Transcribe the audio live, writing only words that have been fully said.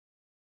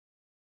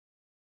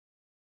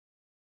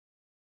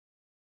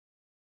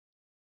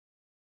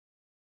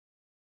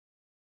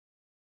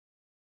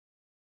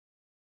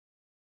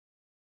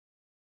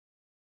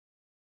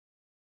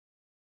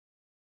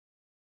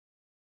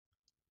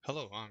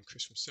Hello, I'm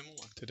Chris from Simmel,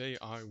 and today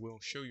I will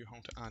show you how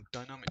to add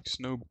dynamic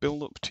snow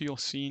buildup to your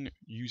scene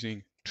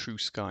using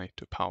trueSKY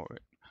to power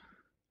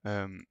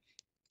it.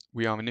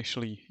 We are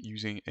initially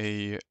using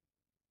a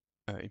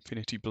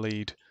Infinity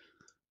Blade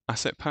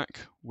asset pack,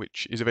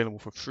 which is available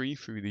for free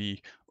through the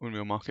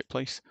Unreal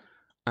Marketplace,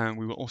 and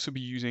we will also be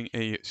using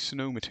a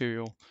snow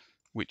material,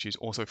 which is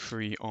also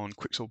free on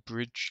Quixel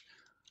Bridge,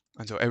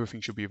 and so everything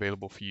should be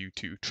available for you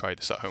to try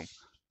this at home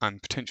and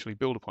potentially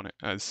build upon it,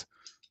 as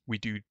we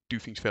do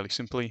things fairly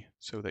simply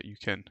so that you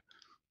can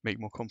make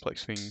more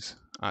complex things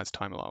as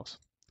time allows.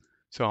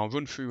 So I'll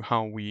run through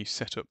how we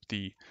set up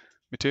the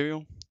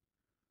material.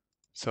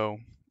 So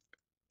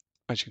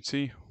as you can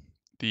see,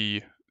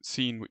 the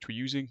scene which we're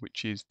using,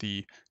 which is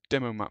the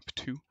demo map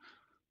 2,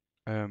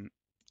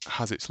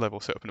 has its level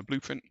set up in a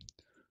blueprint,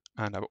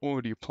 and I've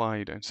already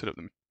applied and set up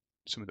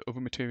some of the other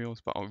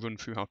materials, but I'll run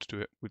through how to do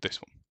it with this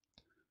one.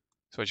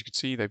 So as you can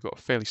see, they've got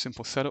a fairly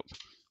simple setup,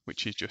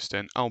 which is just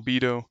an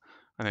albedo,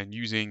 and then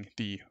using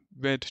the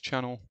red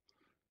channel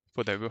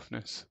for their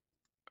roughness,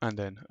 and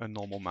then a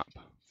normal map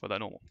for their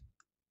normal.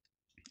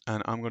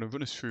 And I'm going to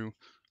run us through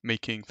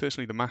making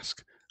firstly the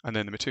mask, and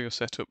then the material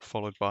setup,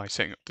 followed by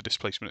setting up the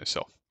displacement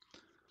itself.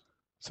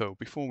 So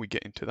before we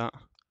get into that,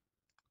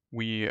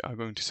 we are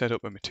going to set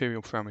up a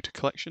material parameter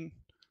collection.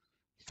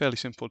 Fairly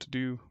simple to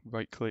do.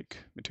 Right click,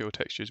 material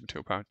textures,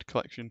 material parameter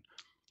collection,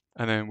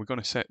 and then we're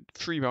going to set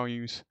 3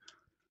 values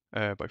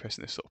by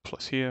pressing this sort of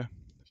plus here.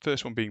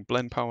 First one being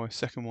blend power,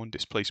 second one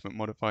displacement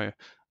modifier,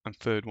 and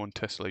third one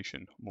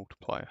tessellation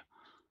multiplier.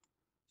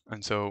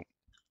 And so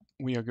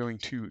we are going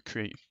to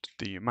create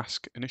the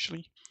mask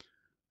initially,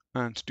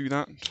 and to do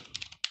that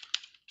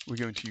we're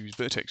going to use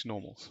vertex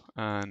normals,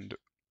 and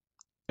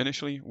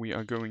initially we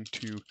are going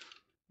to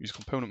use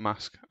component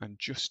mask and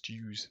just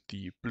use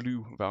the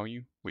blue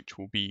value, which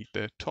will be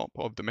the top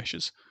of the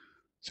meshes,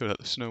 so that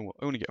the snow will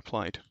only get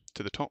applied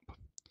to the top.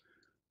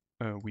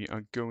 We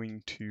are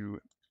going to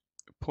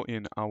put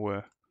in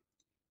our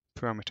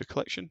parameter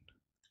collection.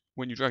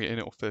 When you drag it in,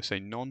 it will first say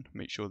none.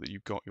 Make sure that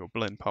you've got your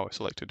blend power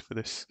selected for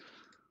this.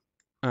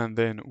 And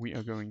then we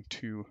are going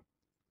to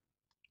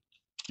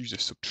use a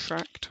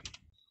subtract,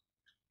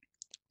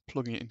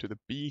 plugging it into the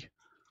B.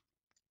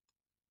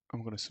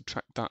 I'm going to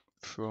subtract that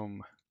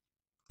from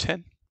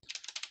 10,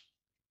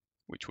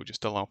 which will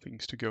just allow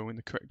things to go in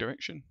the correct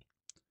direction.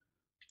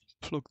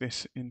 Plug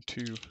this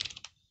into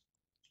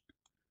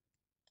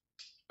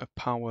a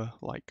power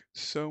like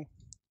so.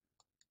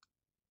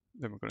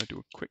 Then we're going to do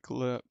a quick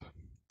lerp,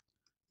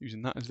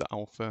 using that as the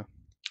alpha,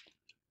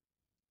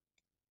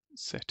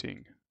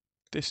 setting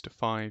this to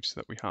 5 so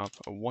that we have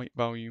a white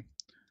value,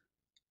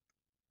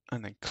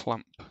 and then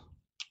clamp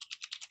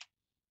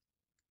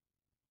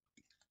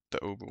the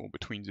overall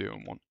between 0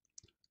 and 1.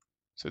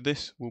 So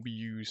this will be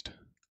used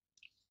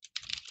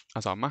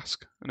as our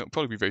mask, and it'll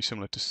probably be very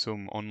similar to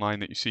some online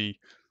that you see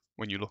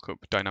when you look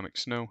up dynamic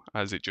snow,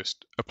 as it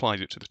just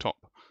applies it to the top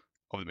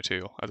of the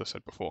material, as I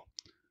said before.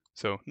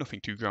 So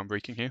nothing too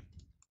groundbreaking here.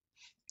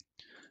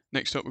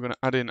 Next up, we're going to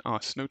add in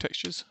our snow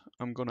textures.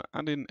 I'm going to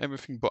add in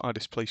everything but our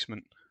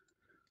displacement,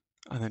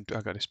 and then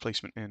drag our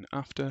displacement in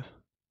after.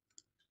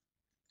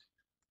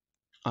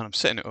 And I'm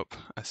setting it up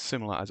as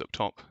similar as up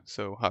top,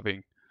 so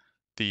having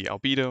the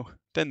albedo,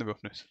 then the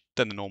roughness,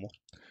 then the normal.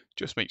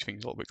 Just makes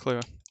things a little bit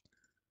clearer.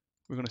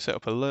 We're going to set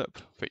up a lerp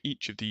for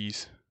each of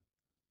these.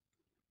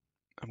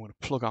 I'm going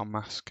to plug our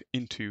mask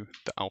into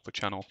the alpha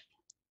channel,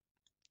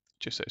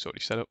 just so it's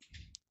already set up.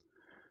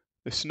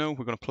 The snow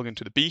we're going to plug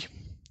into the B,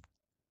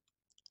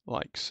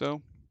 like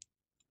so.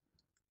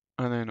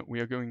 And then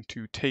we are going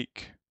to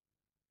take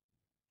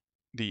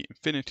the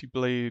Infinity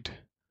Blade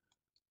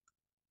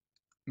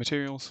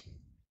materials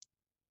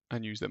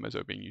and use them as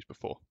they're being used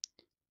before.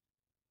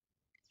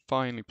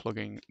 Finally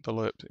plugging the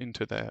lerps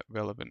into their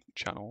relevant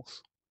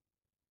channels.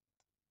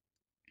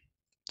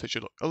 So it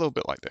should look a little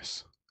bit like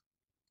this.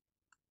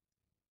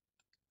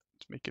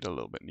 Let's make it a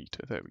little bit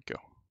neater. There we go.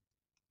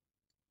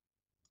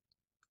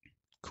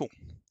 Cool.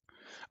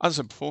 As I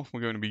said before,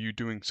 we're going to be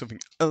doing something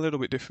a little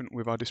bit different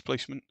with our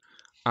displacement,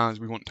 as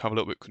we want to have a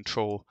little bit of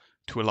control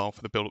to allow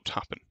for the build-up to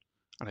happen.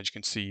 And as you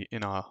can see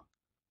in our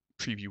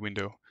preview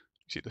window,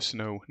 you see the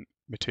snow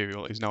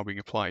material is now being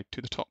applied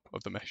to the top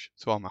of the mesh,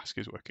 so our mask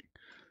is working.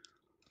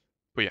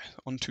 But yeah,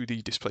 onto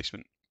the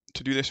displacement.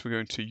 To do this, we're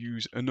going to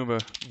use another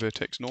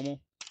vertex normal,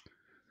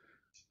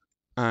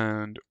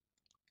 and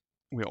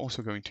we're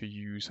also going to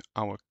use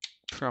our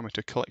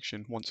parameter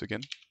collection once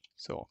again.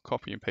 So I'll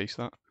copy and paste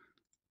that.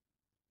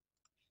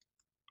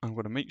 I'm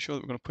going to make sure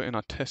that we're going to put in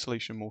our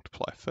tessellation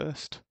multiplier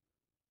first.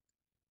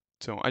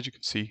 So as you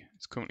can see,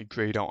 it's currently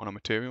grayed out on our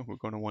material. We're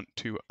going to want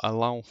to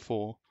allow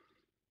for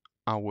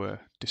our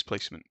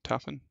displacement to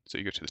happen. So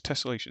you go to the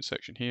tessellation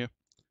section here,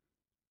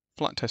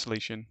 flat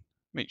tessellation,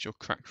 make sure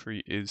crack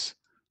free is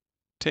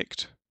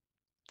ticked.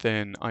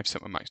 Then I've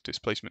set my max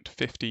displacement to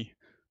 50.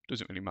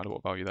 Doesn't really matter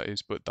what value that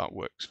is, but that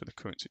works for the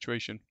current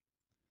situation.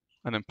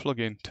 And then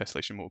plug in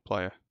tessellation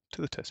multiplier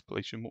to the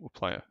tessellation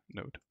multiplier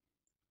node.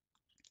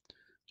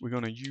 We're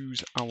going to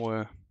use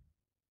our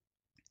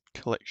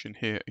collection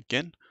here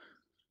again,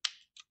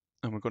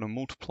 and we're going to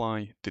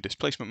multiply the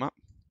displacement map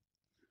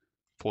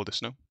for the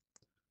snow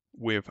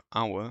with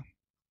our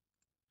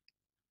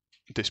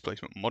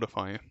displacement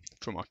modifier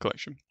from our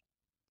collection.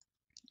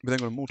 We're then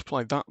going to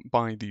multiply that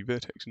by the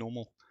vertex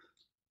normal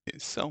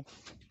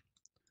itself,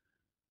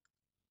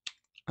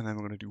 and then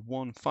we're going to do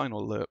one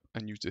final lerp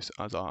and use this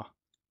as our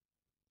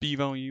b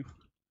value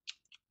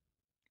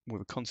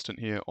with a constant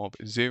here of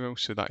 0,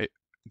 so that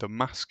the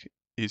mask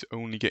is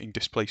only getting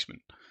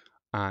displacement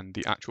and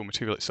the actual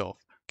material itself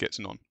gets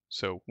none.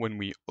 So when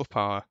we up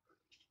our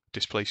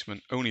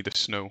displacement, only the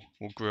snow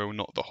will grow,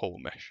 not the whole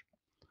mesh.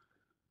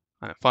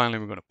 And finally,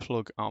 we're going to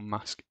plug our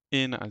mask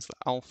in as the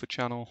alpha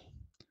channel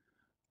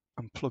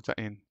and plug that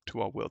in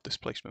to our world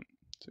displacement.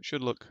 So it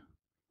should look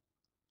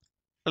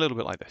a little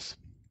bit like this.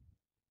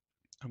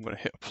 I'm going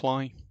to hit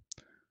apply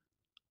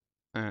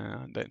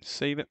and then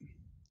save it.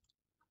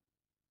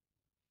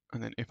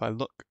 And then if I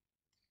look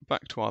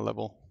back to our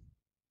level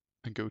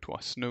and go to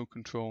our snow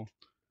control,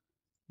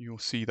 you'll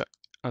see that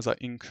as I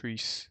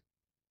increase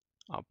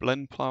our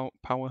blend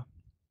power,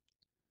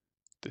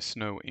 the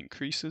snow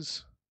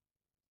increases.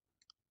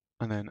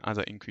 And then as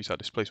I increase our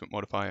displacement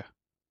modifier,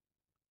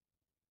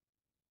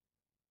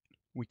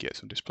 we get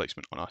some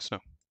displacement on our snow,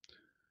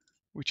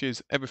 which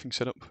is everything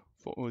set up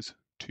for us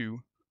to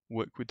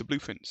work with the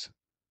bluefins.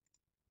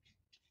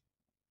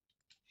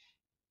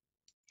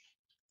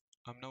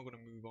 I'm now going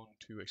to move on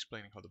to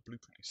explaining how the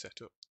blueprint is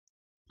set up.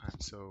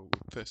 And so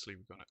firstly,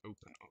 we're going to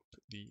open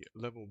up the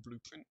level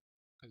blueprint,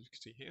 as you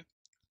can see here.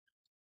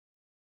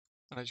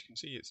 And as you can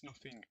see, it's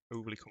nothing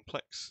overly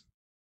complex.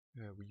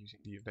 We're using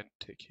the event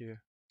tick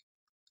here.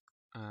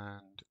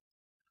 And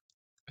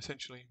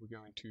essentially, we're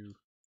going to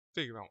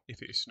figure out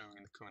if it is snowing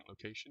in the current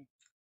location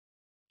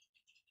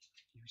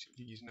using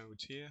these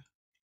nodes here.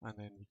 And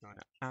then we're going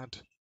to add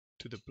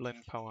to the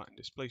blend power and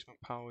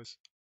displacement powers,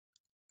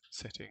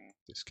 setting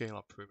the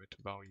scalar perimeter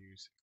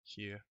values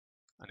here.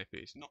 And if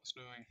it is not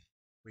snowing,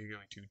 we're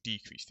going to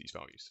decrease these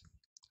values.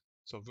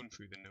 So I'll run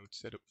through the node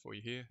setup for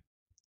you here.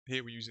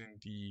 Here we're using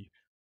the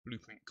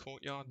blueprint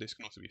courtyard. This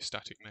can also be a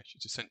static mesh.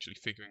 It's essentially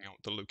figuring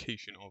out the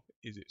location of,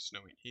 is it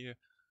snowing here?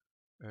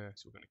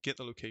 So we're going to get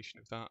the location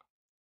of that,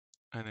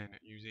 and then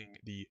using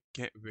the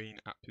get rain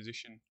at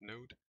position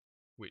node,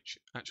 which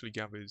actually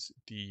gathers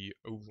the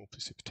overall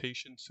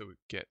precipitation, so it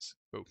gets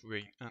both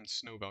rain and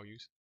snow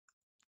values.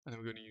 And then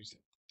we're going to use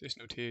this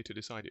node here to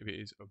decide if it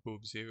is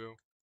above 0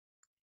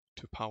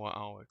 to power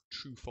our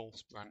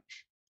true-false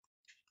branch.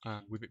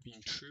 And with it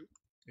being true,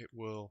 it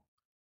will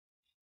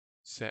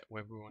set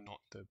whether or not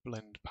the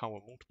blend power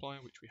multiplier,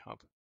 which we have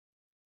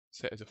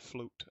set as a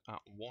float at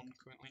 1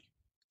 currently,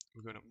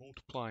 we're going to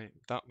multiply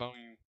that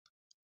value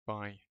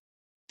by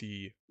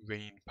the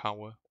rain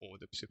power or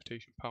the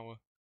precipitation power,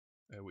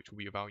 which will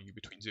be a value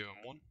between 0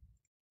 and 1.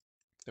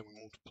 Then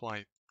we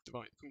multiply the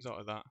value that comes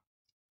out of that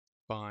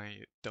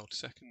by delta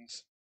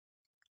seconds.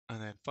 And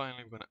then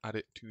finally, we're going to add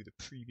it to the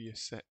previous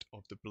set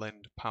of the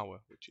blend power,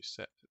 which is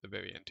set at the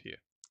very end here.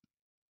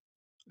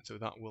 And so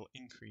that will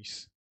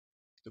increase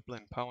the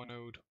blend power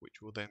node,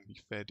 which will then be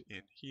fed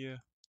in here.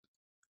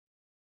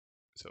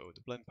 So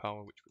the blend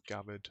power, which we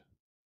gathered,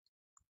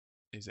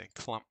 is then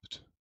clamped,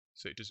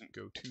 so it doesn't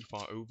go too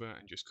far over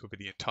and just cover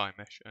the entire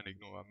mesh and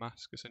ignore our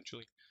mask,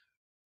 essentially.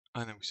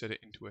 And then we set it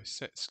into a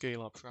set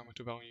scalar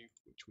parameter value,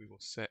 which we will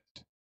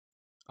set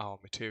our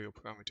material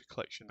parameter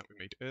collection that we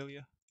made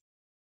earlier,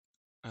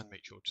 and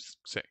make sure to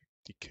set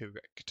the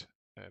correct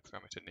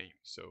parameter name,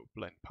 so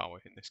blend power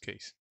in this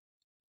case.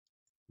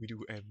 We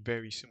do a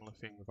very similar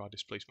thing with our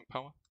displacement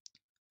power,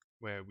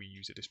 where we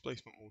use a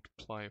displacement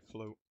multiplier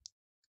float,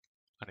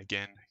 and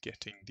again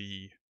getting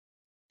the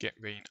get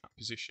rain at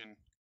position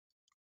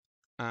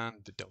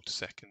and the delta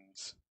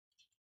seconds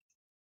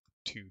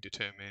to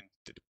determine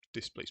the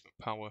displacement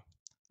power,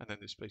 and then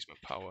the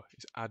displacement power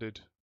is added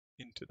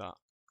into that,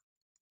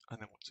 and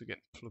then once again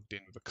plugged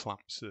in with a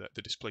clamp so that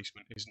the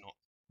displacement is not,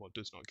 or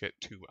does not get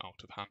too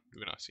out of hand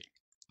within our scene.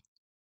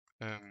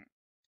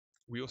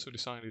 We also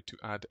decided to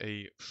add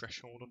a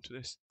threshold onto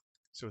this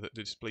so that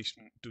the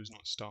displacement does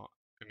not start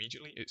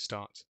immediately. It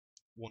starts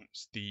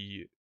once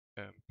the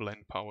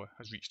blend power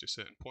has reached a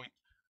certain point,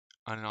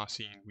 and in our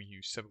scene we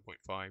use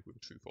 7.5 with a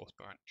true-false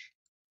branch,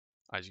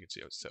 as you can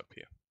see how it's set up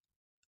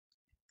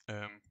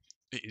here.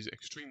 It is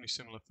extremely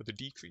similar for the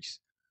decrease.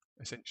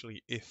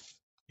 Essentially, if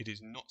it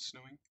is not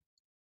snowing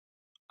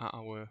at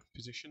our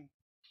position,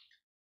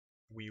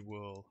 we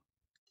will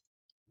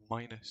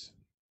minus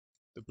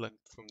the blend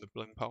from the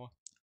blend power,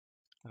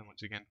 and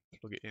once again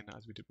plug it in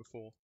as we did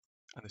before,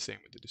 and the same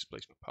with the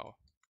displacement power.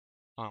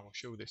 I will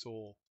show this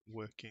all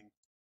working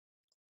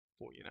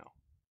for you now.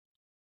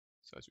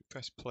 So as we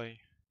press play,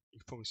 you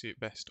can probably see it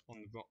best on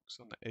the rocks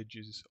on the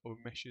edges of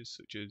meshes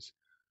such as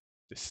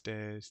the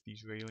stairs,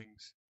 these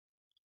railings,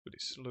 but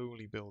it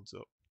slowly builds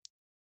up,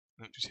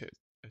 and it just hit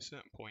a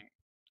certain point,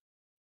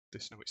 the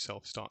snow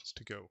itself starts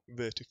to go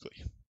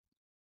vertically.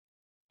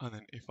 And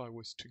then if I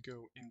was to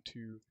go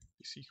into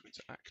the sequence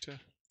actor,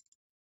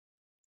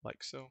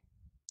 like so,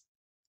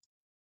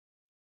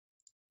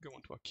 go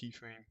onto our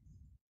keyframe,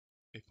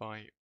 if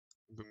I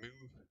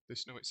remove the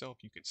snow itself,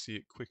 you can see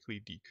it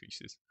quickly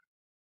decreases.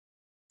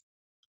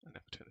 And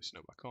then turn the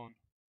snow back on,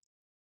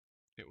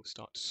 it will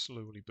start to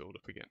slowly build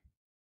up again.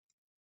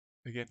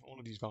 Again, all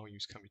of these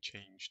values can be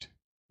changed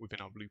within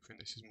our blueprint.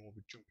 This is more of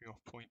a jumping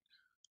off point,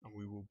 and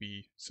we will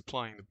be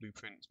supplying the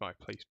blueprints by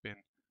place bin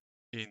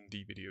in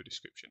the video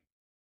description.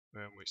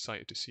 We're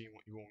excited to see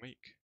what you all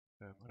make,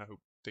 and I hope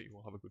that you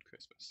all have a good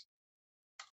Christmas.